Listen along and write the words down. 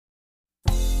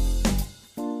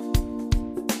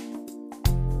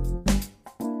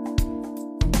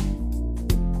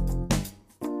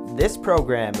This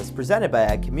program is presented by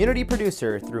a community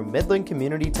producer through Midland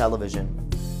Community Television.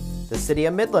 The City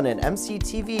of Midland and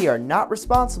MCTV are not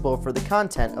responsible for the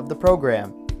content of the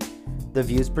program. The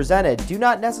views presented do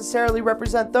not necessarily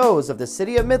represent those of the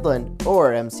City of Midland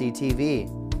or MCTV.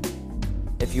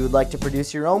 If you would like to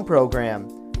produce your own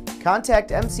program,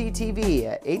 contact MCTV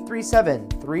at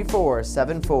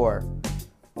 837-3474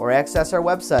 or access our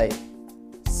website,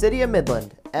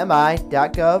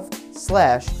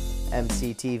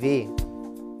 cityofmidland.gov/MCTV.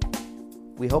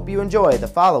 We hope you enjoy the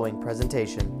following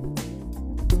presentation.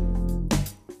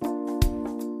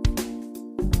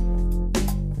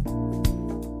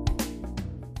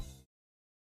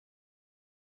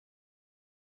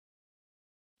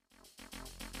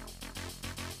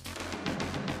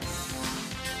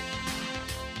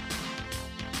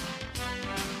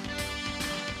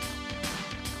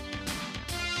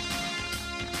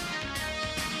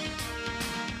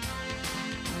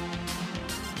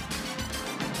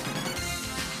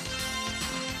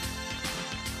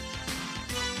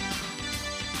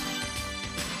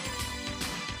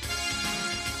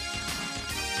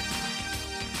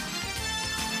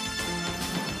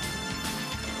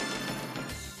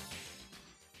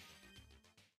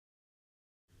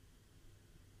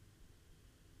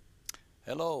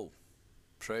 Hello,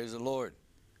 praise the Lord.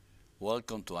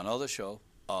 Welcome to another show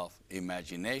of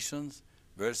Imaginations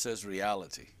versus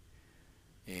Reality.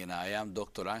 And I am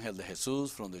Dr. Angel de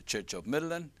Jesus from the Church of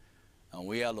Midland, and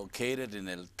we are located in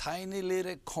a tiny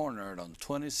little corner on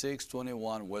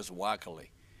 2621 West Wackerly.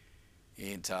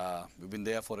 And we've been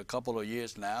there for a couple of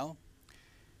years now,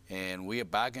 and we are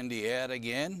back in the air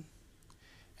again.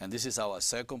 And this is our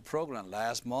second program.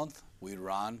 Last month we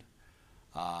ran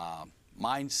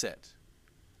Mindset.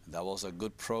 That was a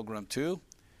good program too.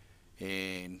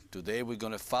 And today we're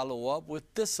going to follow up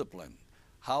with discipline.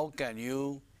 How can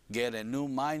you get a new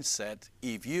mindset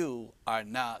if you are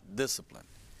not disciplined?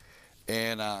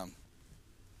 And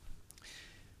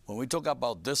when we talk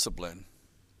about discipline,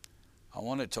 I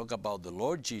want to talk about the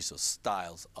Lord Jesus'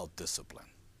 styles of discipline.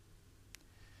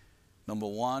 Number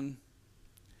one,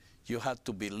 you have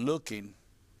to be looking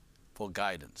for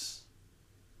guidance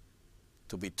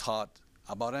to be taught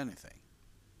about anything.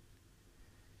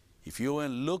 If you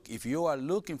are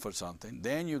looking for something,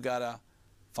 then you gotta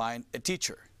find a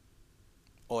teacher,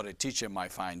 or a teacher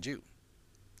might find you.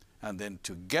 And then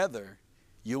together,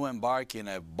 you embark in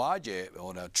a budget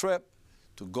or a trip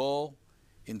to go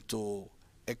into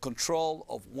a control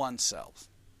of oneself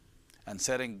and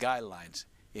setting guidelines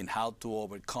in how to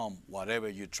overcome whatever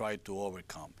you try to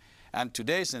overcome. And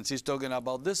today, since he's talking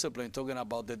about discipline, talking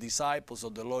about the disciples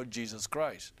of the Lord Jesus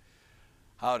Christ,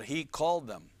 how he called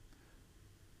them,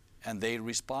 and they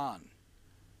respond.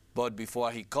 But before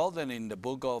he called them, in the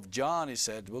book of John, he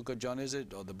said, book of John is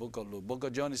it, or the book of Luke? Book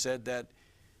of John, he said that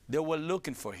they were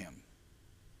looking for him.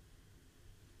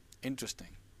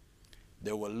 Interesting.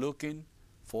 They were looking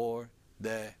for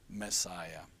the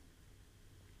Messiah.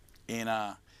 And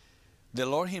the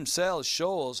Lord himself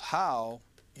shows how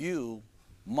you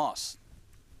must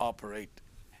operate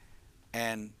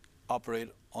and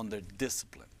operate under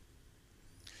discipline.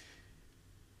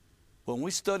 When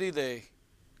we study the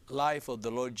life of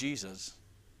the Lord Jesus,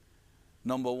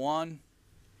 number one,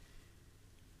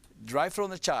 right from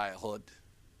the childhood,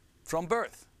 from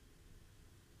birth,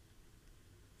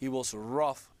 it was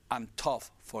rough and tough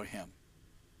for him.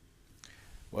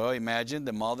 Well, imagine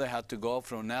the mother had to go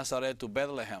from Nazareth to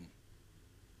Bethlehem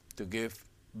to give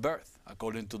birth,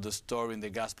 according to the story in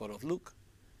the Gospel of Luke.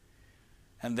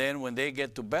 And then when they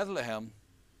get to Bethlehem,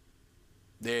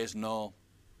 there is no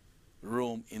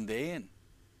room in the inn.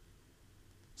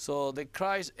 So the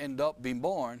Christ ended up being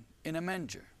born in a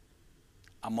manger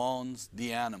amongst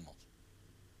the animals.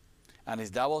 And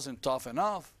if that wasn't tough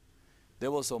enough, there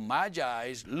was some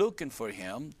magi looking for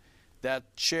him that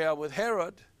shared with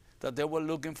Herod that they were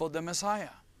looking for the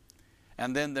Messiah.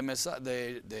 And then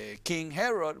the King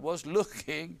Herod was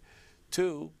looking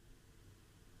to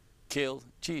kill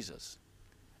Jesus.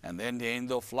 And then they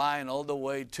end up flying all the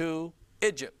way to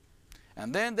Egypt.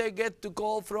 And then they get to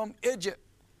call from Egypt.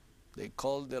 The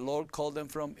Lord called them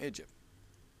from Egypt.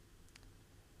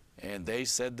 And they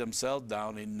set themselves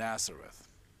down in Nazareth.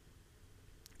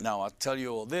 Now, I tell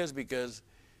you all this because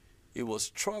it was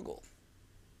struggle.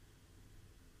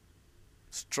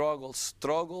 Struggles.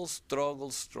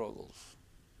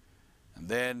 And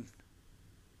then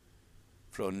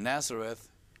from Nazareth,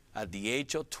 at the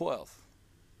age of 12,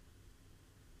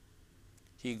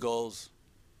 he goes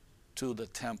to the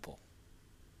temple.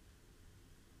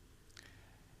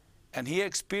 And he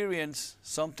experienced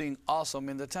something awesome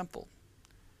in the temple,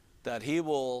 that he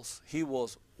was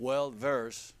well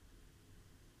versed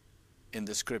in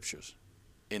the scriptures,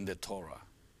 in the Torah.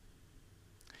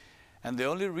 And the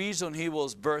only reason he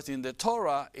was birthed in the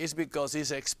Torah is because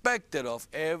it's expected of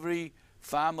every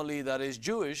family that is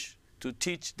Jewish to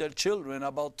teach their children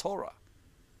about Torah.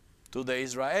 To the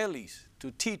Israelis,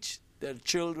 to teach their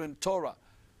children Torah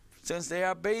since they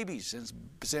are babies, since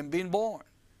being born.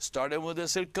 Starting with the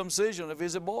circumcision if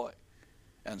he's a boy,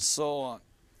 and so on.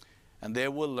 And they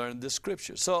will learn the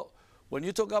scriptures. So when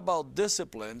you talk about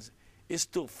disciplines, it's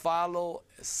to follow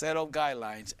a set of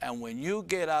guidelines, and when you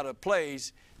get out of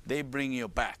place, they bring you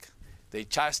back. They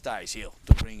chastise you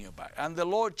to bring you back. And the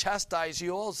Lord chastises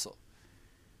you also.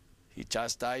 He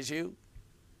chastises you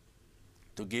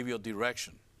to give you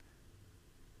direction,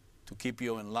 to keep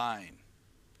you in line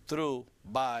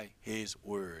by His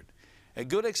Word. A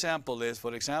good example is,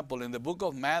 for example, in the book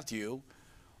of Matthew,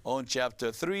 on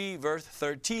chapter 3, verse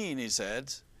 13, he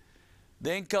says,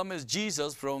 "Then cometh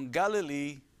Jesus from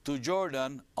Galilee to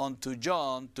Jordan unto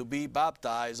John to be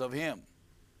baptized of him.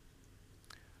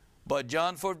 But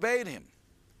John forbade him,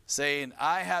 saying,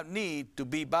 I have need to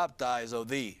be baptized of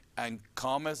thee, and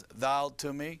comest thou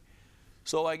to me?"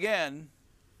 So again,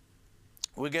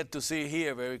 we get to see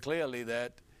here very clearly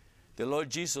that the Lord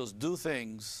Jesus do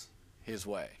things His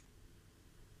way.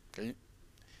 Okay?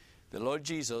 The Lord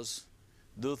Jesus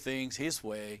do things His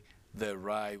way, the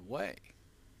right way.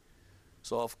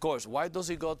 So of course, why does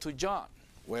He go to John?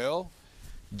 Well,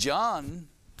 John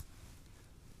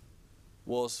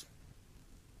was,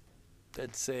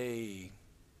 let's say,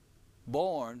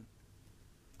 born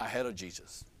ahead of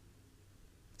Jesus.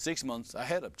 6 months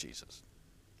ahead of Jesus.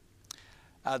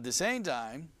 At the same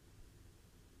time,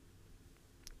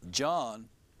 John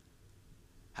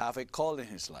have a call in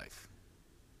his life,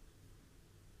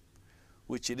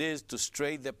 which it is to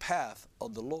straighten the path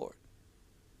of the Lord.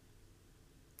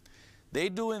 They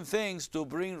doing things to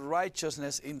bring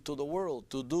righteousness into the world,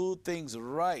 to do things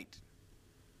right.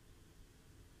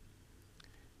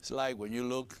 It's like when you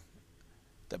look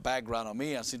the background of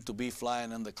me, I seem to be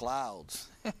flying in the clouds.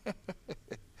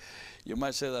 You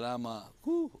might say that I'm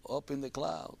up in the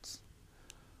clouds.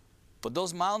 But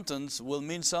those mountains will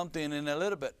mean something in a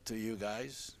little bit to you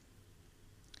guys.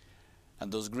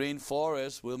 And those green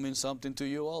forests will mean something to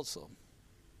you also.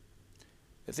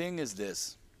 The thing is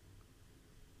this,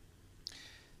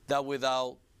 that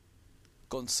without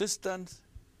consistent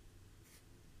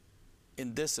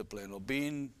in discipline, or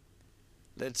being,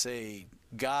 let's say,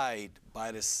 guided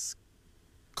by this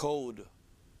code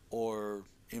or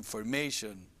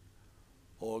information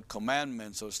or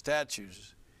commandments or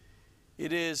statutes,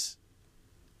 it is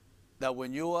that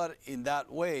when you are in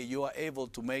that way, you are able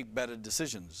to make better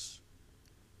decisions.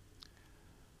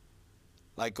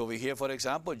 Like over here, for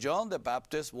example, John the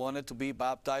Baptist wanted to be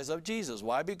baptized of Jesus.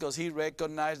 Why? Because he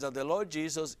recognized that the Lord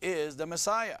Jesus is the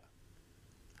Messiah.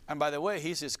 And by the way,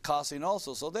 he's his cousin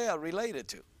also, so they are related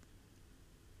to.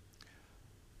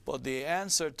 But the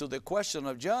answer to the question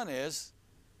of John is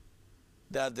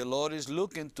that the Lord is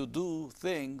looking to do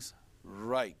things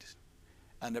right.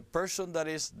 And a person that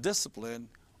is disciplined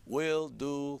will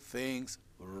do things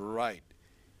right.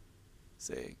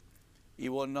 See, he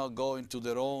will not go into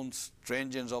their own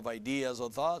stringence of ideas or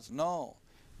thoughts. No,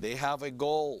 they have a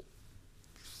goal.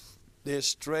 They're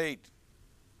straight.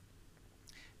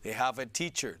 They have a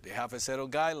teacher. They have a set of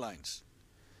guidelines.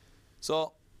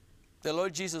 So the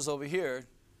Lord Jesus over here,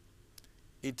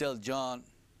 He tells John,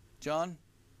 John,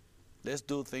 let's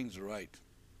do things right.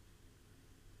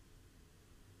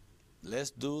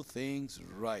 Let's do things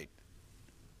right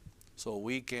so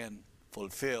we can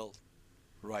fulfill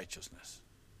righteousness.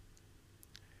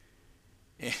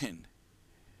 And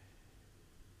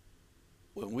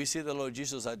when we see the Lord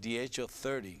Jesus at the age of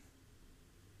 30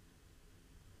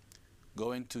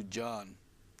 going to John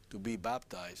to be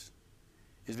baptized,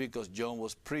 it's because John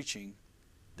was preaching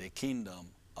the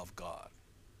kingdom of God.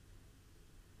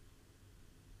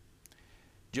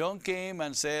 John came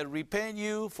and said, repent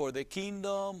you, for the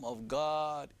kingdom of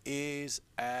God is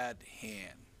at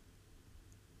hand.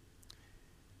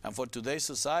 And for today's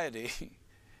society,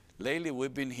 lately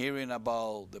we've been hearing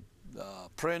about the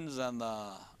prince and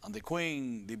the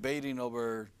queen debating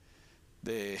over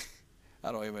the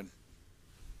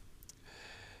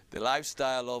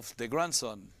lifestyle of the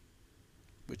grandson,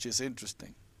 which is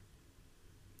interesting.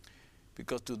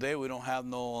 Because today we don't have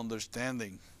no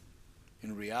understanding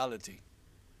in reality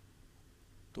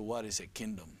to what is a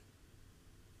kingdom.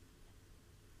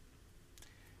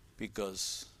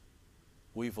 Because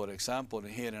we, for example,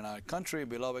 here in our country,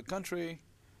 beloved country,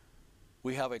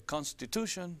 we have a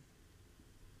constitution,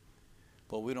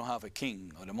 but we don't have a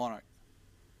king or a monarch.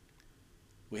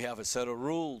 We have a set of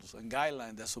rules and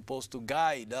guidelines that's supposed to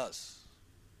guide us.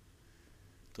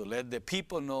 to let the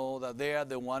people know that they are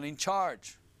the one in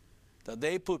charge, that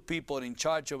they put people in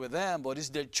charge over them, but it's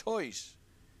their choice.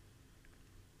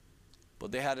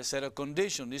 But they had a set of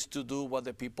conditions, is to do what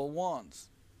the people want,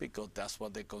 because that's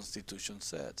what the Constitution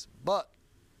says. But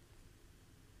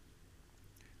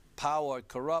power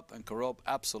corrupt, and corrupt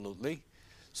absolutely.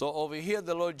 So over here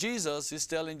the Lord Jesus is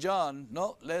telling John,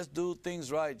 no, let's do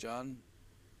things right, John.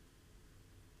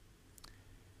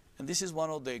 And this is one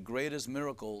of the greatest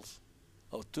miracles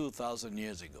of 2,000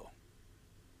 years ago.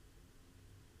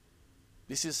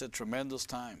 This is a tremendous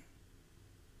time.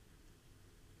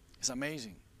 It's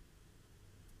amazing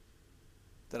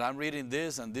that I'm reading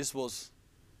this, and this was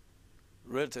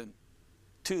written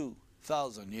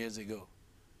 2,000 years ago.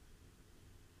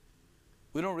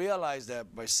 We don't realize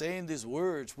that by saying these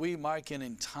words, we marking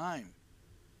in time.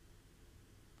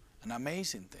 An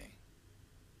amazing thing.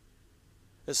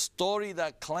 A story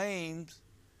that claims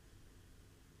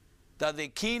that the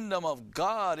kingdom of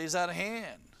God is at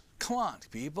hand. Come on,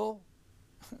 people.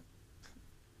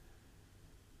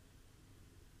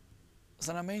 It's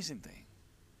an amazing thing.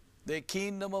 The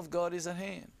kingdom of God is at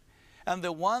hand. And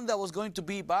the one that was going to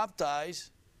be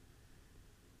baptized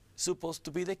is supposed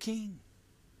to be the king.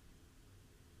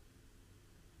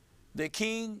 The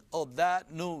king of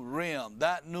that new realm,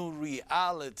 that new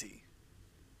reality.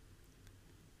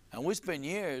 And we spend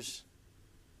years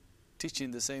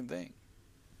teaching the same thing.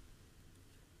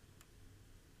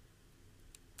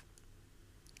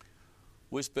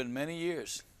 We spend many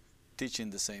years teaching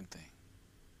the same thing.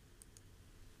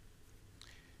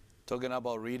 Talking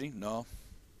about reading? No.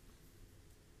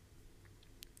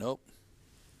 Nope.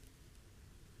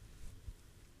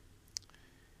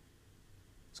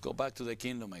 Let's go back to the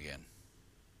kingdom again.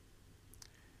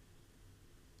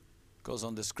 Because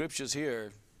on the scriptures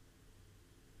here,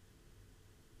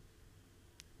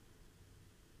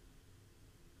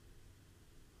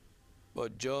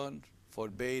 but John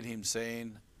forbade him,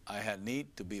 saying, I had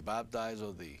need to be baptized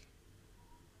of thee,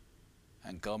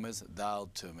 and comest thou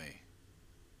to me.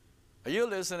 Are you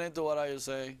listening to what I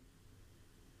say?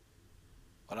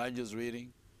 What I'm just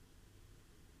reading?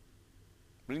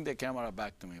 Bring the camera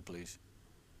back to me, please.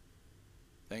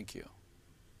 Thank you.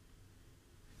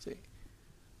 See,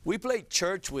 we play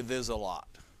church with this a lot.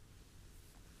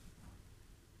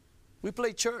 We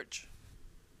play church.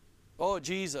 Oh,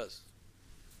 Jesus.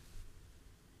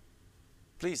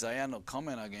 Please, I am not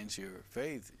coming against your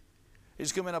faith.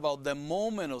 It's coming about the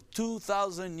moment of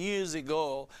 2,000 years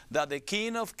ago that the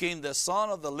King of Kings, the Son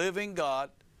of the living God,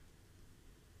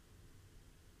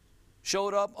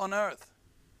 showed up on earth.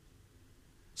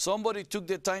 Somebody took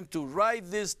the time to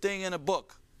write this thing in a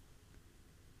book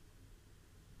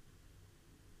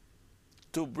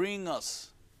to bring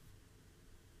us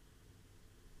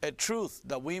a truth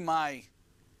that we might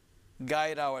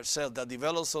guide ourselves, that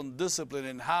develop some discipline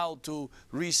in how to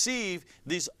receive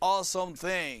this awesome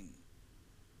thing.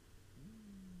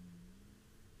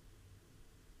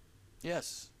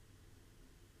 Yes.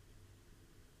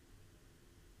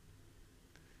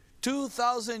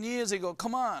 2,000 years ago.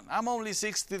 Come on, I'm only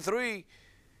 63.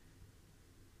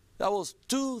 That was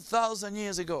 2,000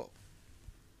 years ago.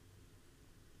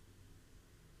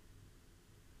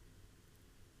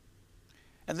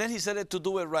 And then he said it to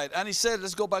do it right. And he said,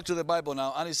 let's go back to the Bible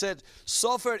now. And he said,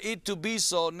 suffer it to be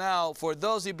so now, for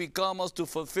thus he become us to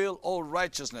fulfill all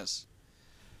righteousness.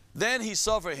 Then he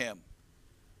suffered him.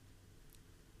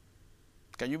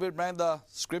 Can you bring the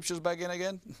scriptures back in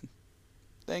again?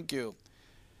 Thank you.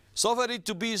 Suffer it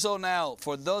to be so now,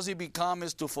 for thus he become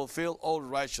us to fulfill all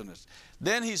righteousness.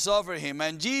 Then he suffered him.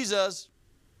 And Jesus,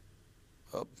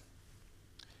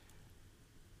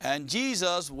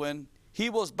 when he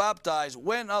was baptized,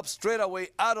 went up straightway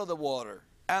out of the water.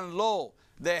 And lo,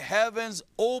 the heavens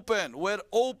were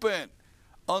open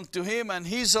unto him, and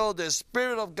he saw the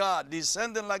Spirit of God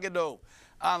descending like a dove,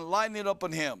 and lighting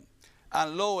upon him.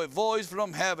 And lo, a voice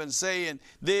from heaven saying,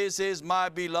 this is my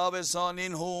beloved Son,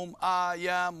 in whom I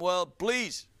am well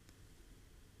pleased.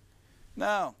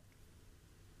 Now,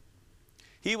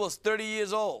 he was 30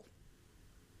 years old.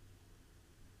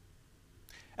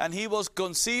 And he was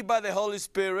conceived by the Holy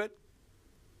Spirit,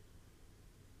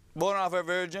 born of a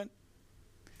virgin,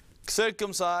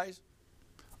 circumcised,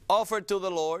 offered to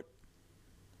the Lord.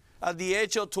 At the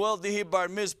age of 12, did he bar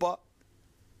mitzvah.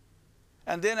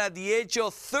 And then at the age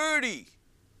of 30,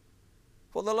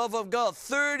 for the love of God,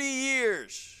 30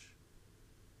 years,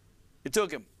 it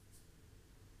took him.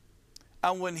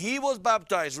 And when he was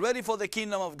baptized, ready for the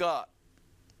kingdom of God,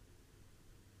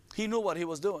 he knew what he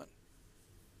was doing.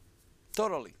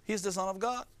 Totally. He's the Son of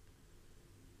God.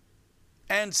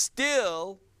 And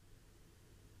still,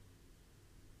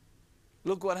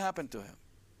 look what happened to him.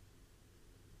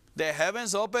 The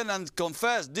heavens opened and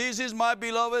confessed, this is my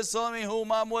beloved Son in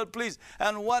whom I'm well pleased.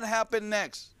 And what happened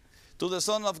next to the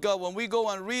Son of God? When we go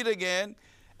and read again,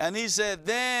 and he said,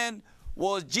 then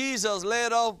was Jesus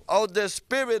led up of the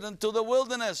Spirit into the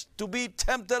wilderness to be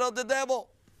tempted of the devil.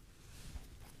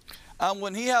 And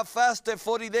when he had fasted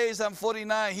 40 days and 40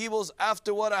 nights, he was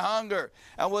afterward a hunger.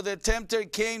 And when the tempter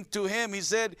came to him, he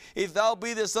said, if thou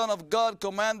be the Son of God,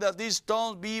 command that these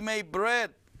stones be made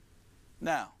bread.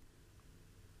 Now,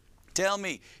 tell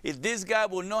me, if this guy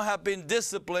would not have been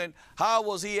disciplined, how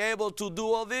was he able to do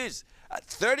all this?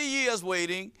 30 years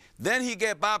waiting, then he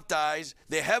get baptized,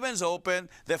 the heavens open,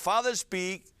 the Father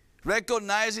speak,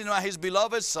 recognizing his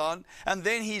beloved Son, and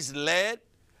then he's led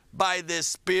by the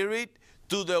Spirit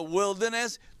to the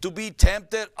wilderness to be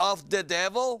tempted of the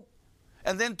devil,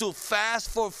 and then to fast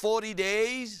for 40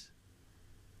 days.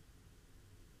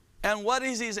 And what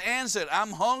is his answer?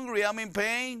 I'm hungry, I'm in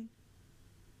pain.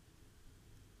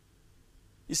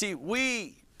 You see,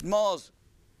 we must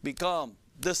become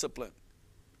disciplined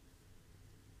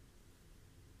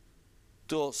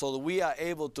so that we are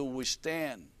able to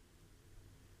withstand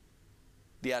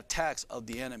the attacks of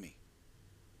the enemy.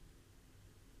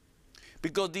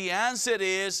 Because the answer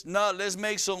is not let's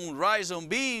make some rice and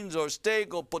beans or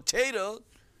steak or potato.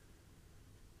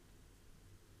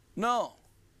 No.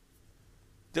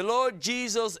 The Lord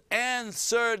Jesus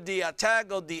answered the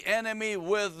attack of the enemy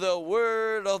with the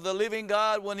word of the living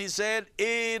God when he said,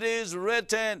 it is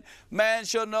written, man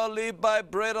shall not live by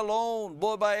bread alone,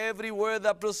 but by every word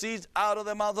that proceeds out of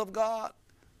the mouth of God.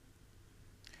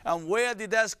 And where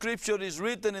did that scripture is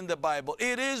written in the Bible?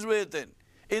 It is written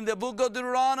in the book of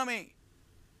Deuteronomy,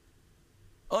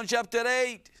 on chapter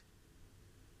 8.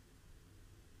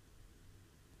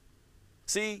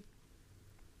 See,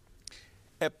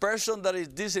 a person that is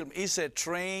disciplined is a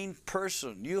trained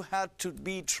person. You have to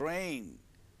be trained.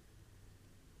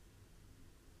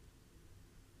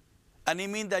 And it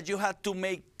means that you have to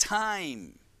make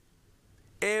time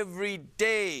every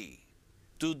day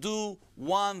to do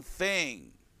one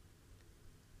thing.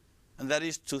 And that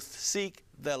is to seek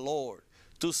the Lord.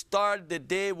 To start the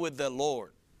day with the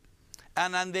Lord.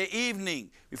 And in the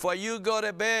evening, before you go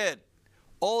to bed,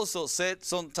 also set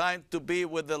some time to be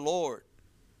with the Lord.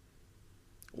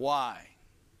 Why?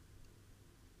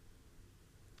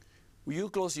 Will you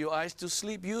close your eyes to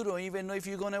sleep? You don't even know if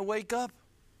you're going to wake up.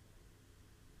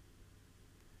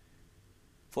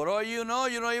 For all you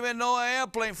don't even know an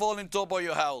airplane falling top of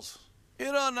your house.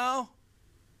 You don't know.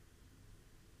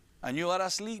 And you are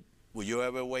asleep. Will you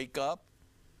ever wake up?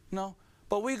 No.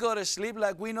 But we go to sleep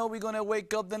like we know we're going to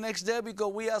wake up the next day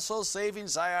because we are so safe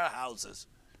inside our houses.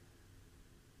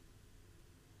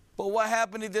 But what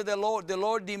happened if the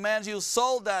Lord demands you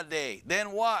sold that day?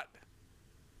 Then what?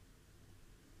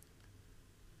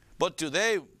 But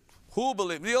today, who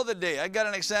believes? The other day, I got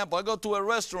an example. I go to a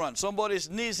restaurant. Somebody's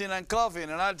sneezing and coughing.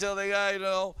 And I tell the guy,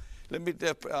 let me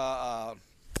talk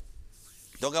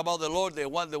about the Lord, the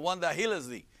one that heals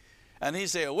thee. And he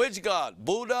said, which God?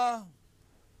 Buddha?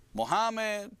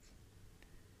 Muhammad?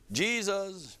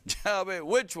 Jesus? Yahweh?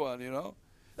 Which one,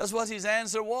 That's what his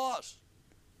answer was.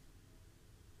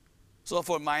 So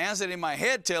for my answer in my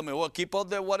head, tell me, well, keep up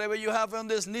there whatever you have on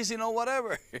this sneezing or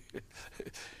whatever.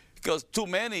 Because too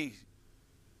many,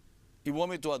 you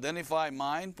want me to identify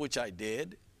mine, which I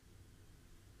did.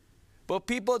 But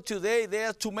people today, there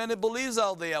are too many beliefs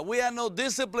out there. We have no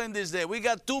discipline this day. We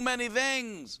got too many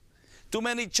things, too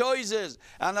many choices.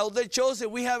 And of the choices,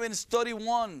 we haven't studied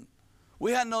one.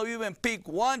 We have not even picked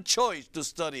one choice to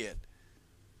study it.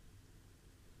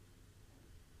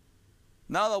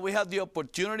 Now that we have the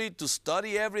opportunity to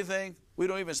study everything, we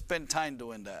don't even spend time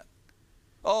doing that.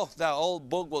 Oh, that old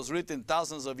book was written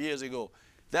thousands of years ago.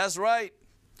 That's right.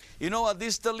 You know what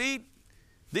this talit?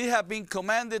 They have been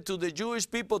commanded to the Jewish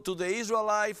people, to the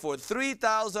Israelites for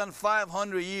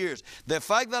 3,500 years. The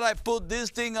fact that I put this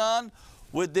thing on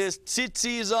with this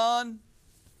tzitzis on,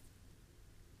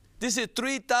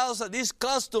 this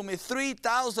custom is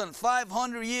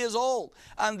 3,500 years old.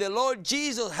 And the Lord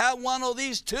Jesus had one of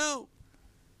these too.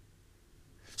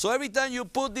 So every time you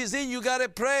put this in, you got to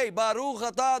pray. Baruch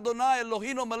atah Adonai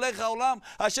Eloheinu melech haolam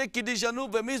asher kiddushanu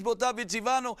b'mizbotav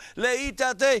v'tzivanu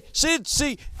le'itate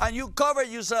tzitzi. And you cover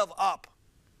yourself up.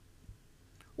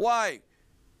 Why?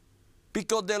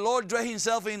 Because the Lord dressed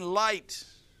himself in light.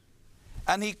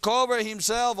 And he covered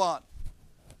himself on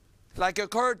like a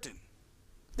curtain.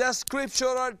 That's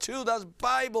scriptural too. That's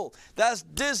Bible. That's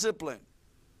discipline.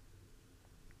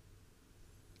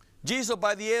 Jesus,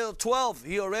 by the age of 12,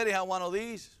 he already had one of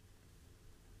these.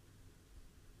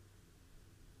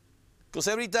 Because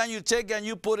every time you take and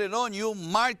you put it on, you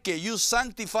mark it. You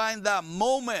sanctify that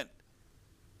moment.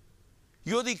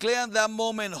 You declare in that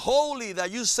moment holy, that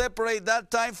you separate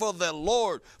that time for the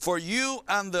Lord, for you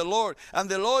and the Lord. And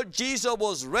the Lord Jesus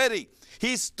was ready.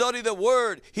 He studied the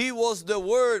Word. He was the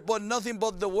Word, but nothing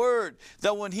but the Word.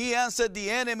 That when he answered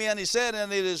the enemy and he said,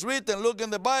 and it is written, look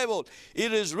in the Bible,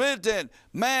 it is written,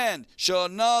 man shall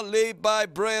not live by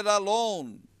bread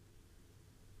alone.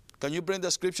 Can you bring the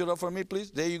scripture up for me,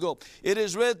 please? There you go. It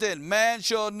is written, man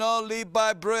shall not live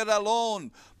by bread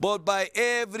alone, but by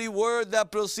every word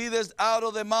that proceedeth out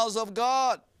of the mouth of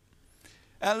God.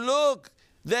 And look,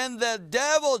 then the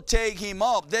devil take him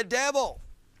up. The devil.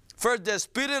 First the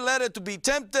Spirit led it to be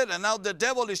tempted, and now the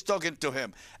devil is talking to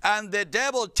him. And the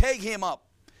devil take him up.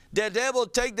 The devil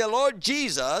take the Lord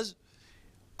Jesus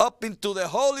up into the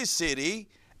holy city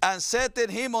and set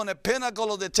him on a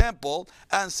pinnacle of the temple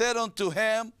and said unto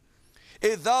him,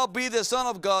 if thou be the Son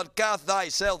of God, cast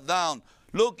thyself down.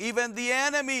 Look, even the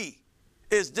enemy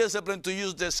is disciplined to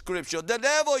use the scripture. The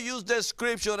devil used the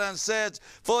scripture and says,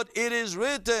 for it is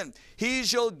written, he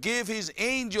shall give his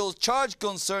angels charge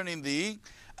concerning thee,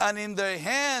 and in their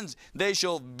hands they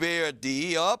shall bear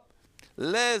thee up,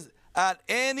 lest at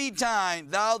any time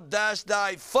thou dash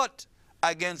thy foot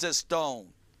against a stone.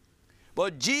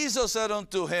 But Jesus said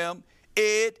unto him,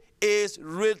 it is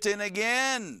written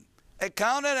again. A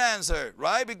counter answer,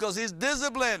 right? Because he's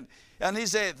disciplined. And he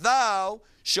said, thou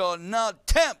shalt not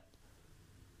tempt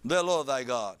the Lord thy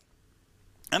God.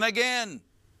 And again,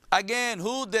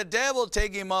 who the devil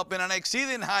take him up in an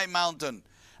exceeding high mountain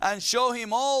and show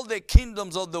him all the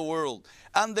kingdoms of the world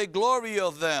and the glory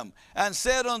of them, and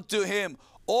said unto him,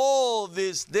 all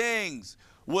these things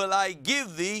will I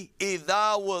give thee if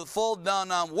thou wilt fall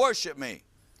down and worship me.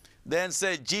 Then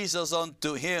said Jesus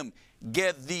unto him,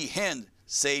 get thee hence,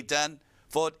 Satan,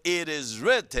 for it is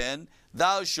written,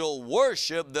 thou shalt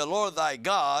worship the Lord thy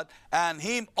God, and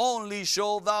him only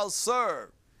shalt thou serve.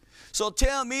 So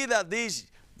tell me that this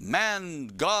man,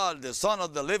 God, the Son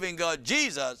of the living God,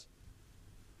 Jesus,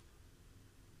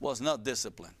 was not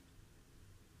disciplined.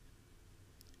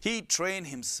 He trained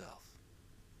himself.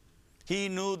 He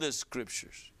knew the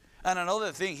scriptures. And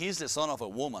another thing, he's the son of a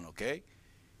woman, okay?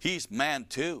 He's man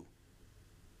too.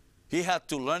 He had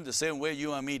to learn the same way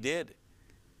you and me did.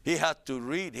 He had to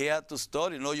read. He had to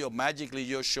study. No, you magically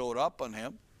just showed up on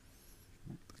him.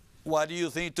 Why do you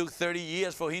think it took 30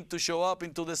 years for him to show up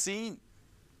into the scene?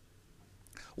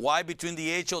 Why between the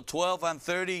age of 12 and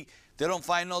 30, they don't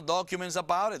find no documents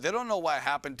about it? They don't know what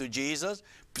happened to Jesus.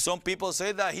 Some people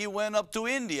say that he went up to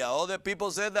India. Other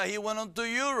people say that he went on to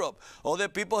Europe. Other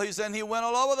people, he said he went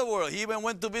all over the world. He even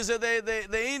went to visit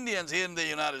the Indians here in the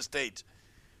United States.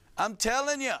 I'm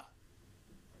telling you,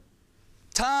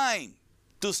 time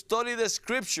to study the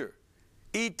scripture.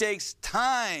 It takes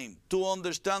time to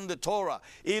understand the Torah.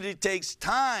 It takes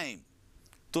time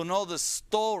to know the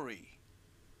story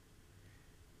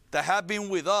that have been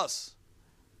with us,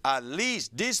 at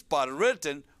least this part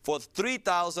written for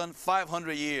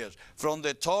 3,500 years, from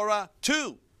the Torah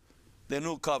to the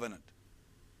New Covenant.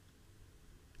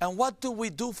 And what do we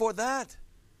do for that?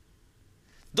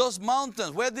 Those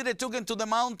mountains, where did they take him to the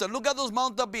mountain? Look at those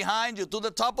mountains behind you, to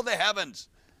the top of the heavens.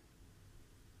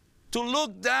 To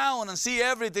look down and see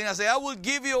everything and say, I will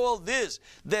give you all this.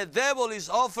 The devil is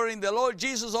offering the Lord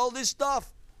Jesus all this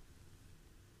stuff.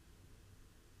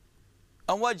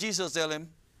 And what Jesus tell him?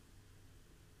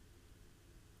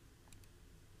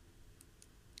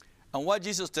 And what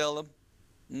Jesus tell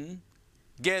him?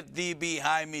 Get thee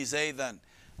behind me, Satan.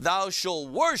 Thou shalt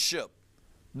worship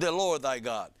the Lord thy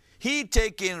God. He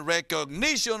taking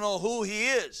recognition of who he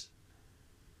is.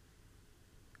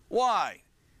 Why?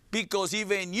 Because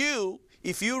even you,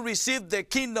 if you receive the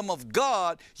kingdom of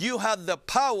God, you have the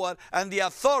power and the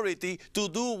authority to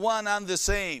do one and the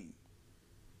same.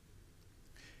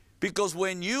 Because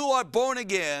when you are born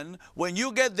again, when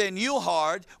you get the new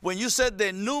heart, when you set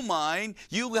the new mind,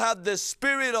 you have the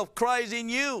Spirit of Christ in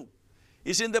you.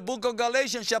 It's in the book of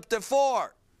Galatians chapter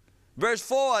 4. Verse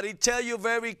 4, it tells you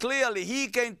very clearly,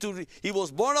 he was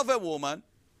born of a woman,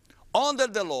 under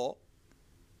the law,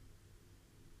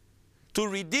 to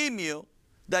redeem you,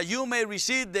 that you may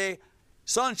receive the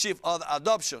sonship of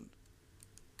adoption.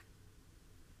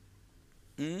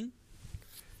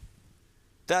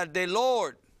 That the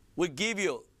Lord will give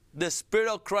you the Spirit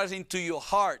of Christ into your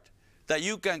heart, that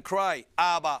you can cry,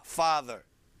 Abba, Father.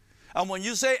 And when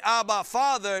you say Abba,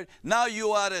 Father, now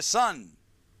you are a son.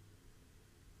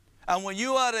 And when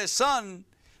you are a son,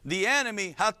 the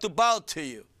enemy has to bow to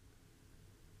you.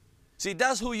 See,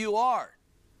 that's who you are.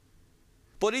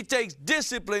 But it takes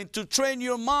discipline to train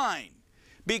your mind.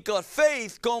 Because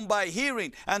faith comes by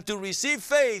hearing. And to receive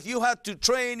faith, you have to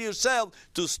train yourself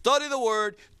to study the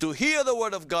Word, to hear the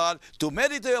Word of God, to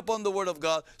meditate upon the Word of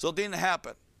God, so things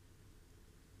happen.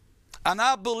 And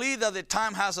I believe that the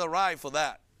time has arrived for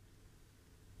that.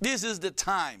 This is the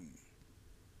time.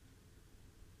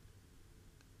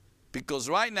 Because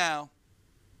right now,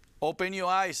 open your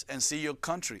eyes and see your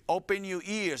country. Open your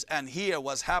ears and hear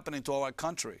what's happening to our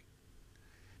country.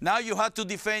 Now you have to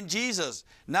defend Jesus.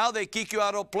 Now they kick you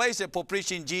out of places for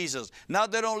preaching Jesus. Now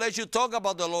they don't let you talk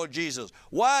about the Lord Jesus.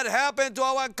 What happened to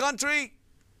our country?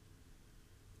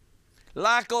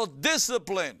 Lack of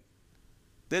discipline.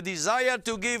 The desire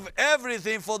to give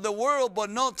everything for the world but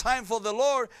no time for the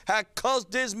Lord has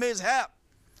caused this mishap.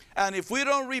 And if we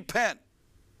don't repent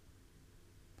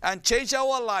and change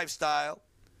our lifestyle,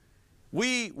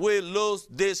 we will lose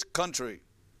this country.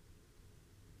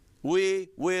 We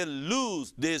will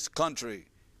lose this country.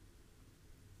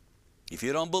 If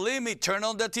you don't believe me, turn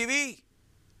on the TV.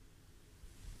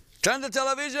 Turn the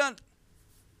television.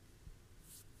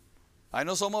 I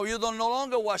know some of you don't no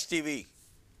longer watch TV.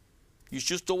 You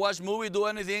choose to watch movies, do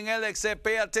anything else except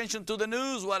pay attention to the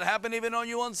news, what happened even on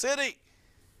your own city.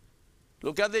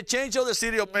 Look at the change of the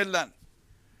city of Midland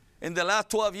in the last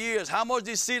 12 years. How much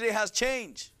this city has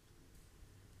changed.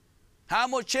 How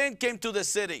much change came to the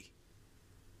city.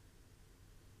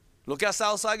 Look at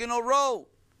South Saginaw Road,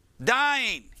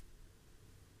 dying.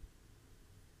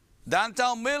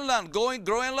 Downtown Midland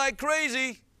growing like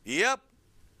crazy. Yep.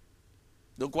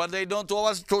 Look what they done to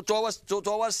our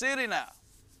city now.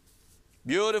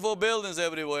 Beautiful buildings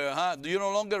everywhere, huh? You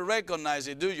no longer recognize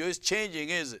it, do you? It's changing,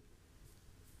 is it?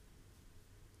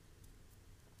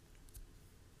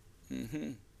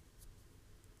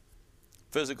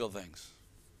 Physical things.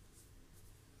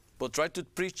 But try to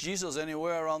preach Jesus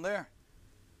anywhere around there.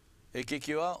 They kick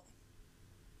you out.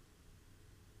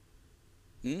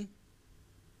 And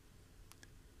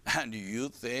do you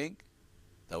think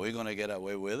that we're going to get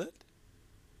away with it?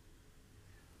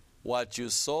 What you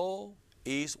sow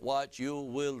is what you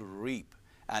will reap.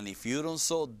 And if you don't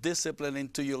sow discipline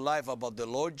into your life about the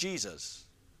Lord Jesus,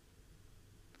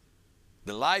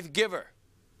 the life giver,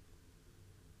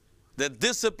 the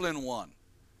disciplined one,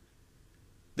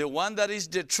 the one that is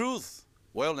the truth,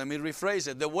 well, let me rephrase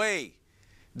it, the way,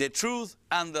 the truth,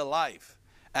 and the life.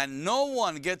 And no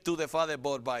one get to the Father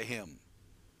but by him.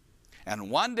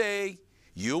 And one day,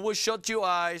 you will shut your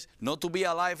eyes not to be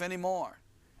alive anymore.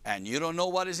 And you don't know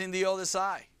what is in the other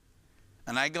side.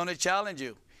 And I'm going to challenge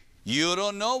you. You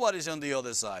don't know what is on the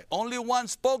other side. Only one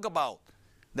spoke about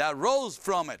that rose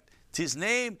from it. His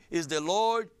name is the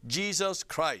Lord Jesus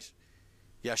Christ.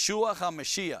 Yeshua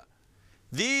HaMashiach.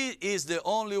 This is the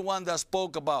only one that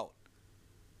spoke about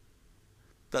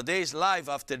that there is life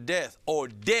after death or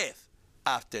death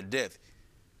after death.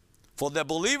 For the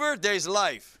believer, there is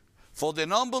life. For the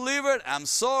non-believer, I'm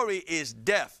sorry, is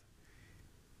death.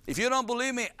 If you don't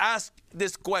believe me, ask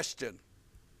this question.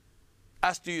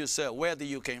 Ask to yourself, where did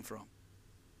you came from?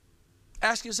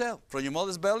 Ask yourself, from your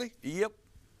mother's belly? Yep.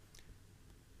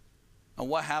 And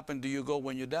what happened do you go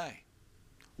when you die?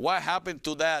 What happened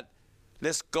to that,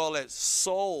 let's call it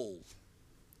soul?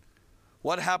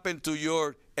 What happened to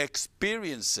your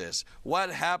experiences?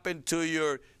 What happened to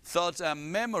your thoughts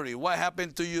and memory? What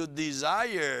happened to your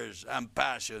desires and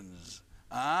passions?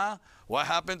 What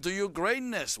happened to your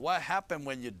greatness? What happened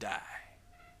when you die?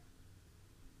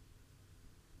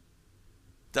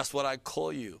 That's what I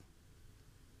call you,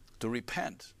 to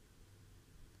repent.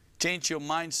 Change your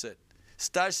mindset.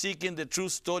 Start seeking the true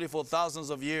story for thousands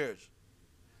of years.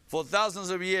 For thousands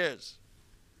of years.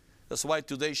 That's why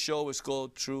today's show is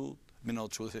called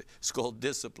it's called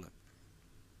Discipline.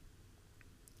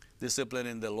 Discipline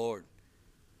in the Lord.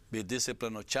 Be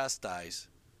disciplined or chastised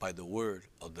by the word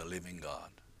of the living God.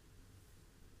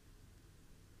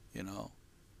 You know,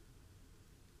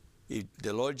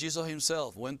 the Lord Jesus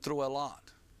himself went through a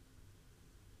lot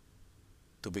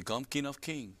to become King of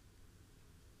Kings.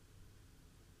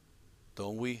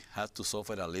 Don't we have to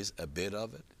suffer at least a bit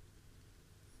of it?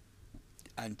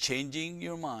 And changing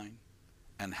your mind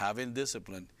and having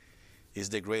discipline is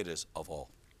the greatest of all.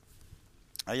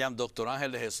 I am Dr.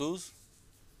 Ángel de Jesús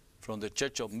from the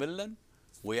Church of Midland.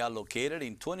 We are located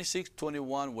in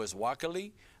 2621 West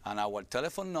Walkerly, and our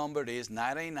telephone number is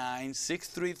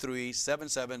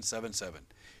 989-633-7777.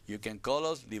 You can call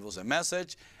us, leave us a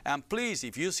message, and please,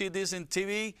 if you see this in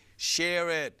TV, share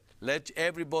it. Let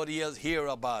everybody else hear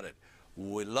about it.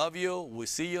 We love you. We'll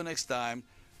see you next time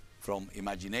from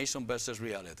Imagination versus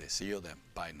Reality. See you then.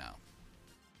 Bye now.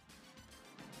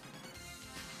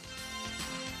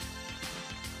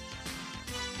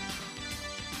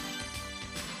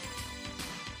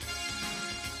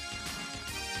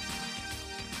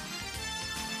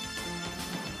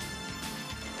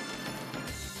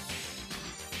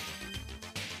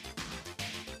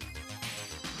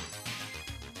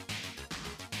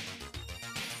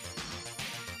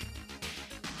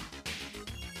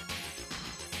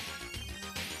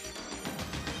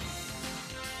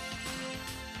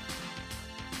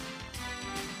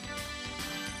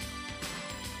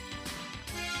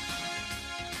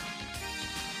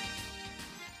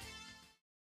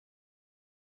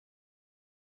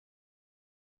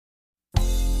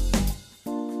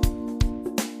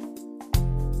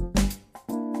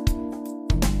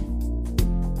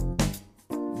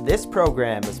 This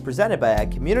program is presented by a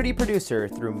community producer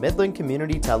through Midland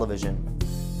Community Television.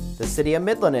 The City of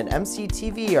Midland and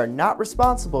MCTV are not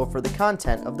responsible for the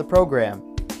content of the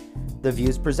program. The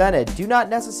views presented do not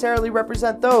necessarily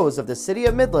represent those of the City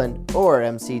of Midland or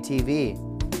MCTV.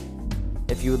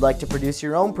 If you would like to produce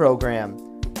your own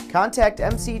program, contact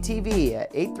MCTV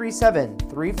at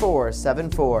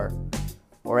 837-3474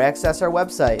 or access our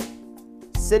website,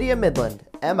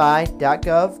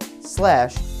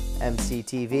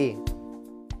 cityofmidlandmi.gov/MCTV.